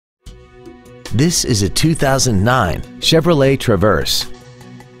This is a 2009 Chevrolet Traverse.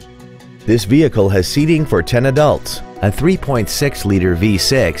 This vehicle has seating for 10 adults, a 3.6-liter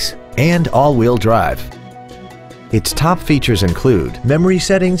V6, and all-wheel drive. Its top features include memory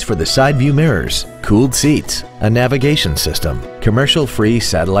settings for the side view mirrors, cooled seats, a navigation system, commercial-free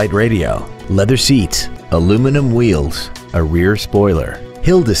satellite radio, leather seats, aluminum wheels, a rear spoiler,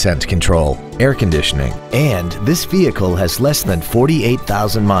 hill descent control, air conditioning, and this vehicle has less than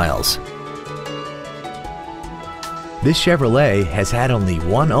 48,000 miles. This Chevrolet has had only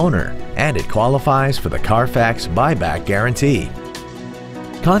one owner, and it qualifies for the Carfax buyback guarantee.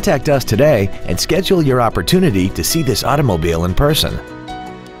 Contact us today and schedule your opportunity to see this automobile in person.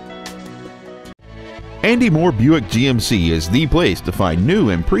 Andy Mohr Buick GMC is the place to find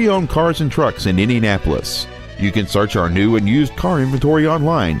new and pre-owned cars and trucks in Indianapolis. You can search our new and used car inventory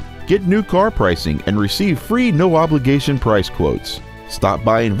online, get new car pricing, and receive free no-obligation price quotes. Stop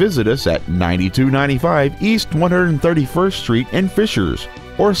by and visit us at 9295 East 131st Street in Fishers,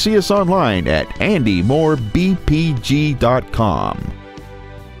 or see us online at andymoorbpg.com.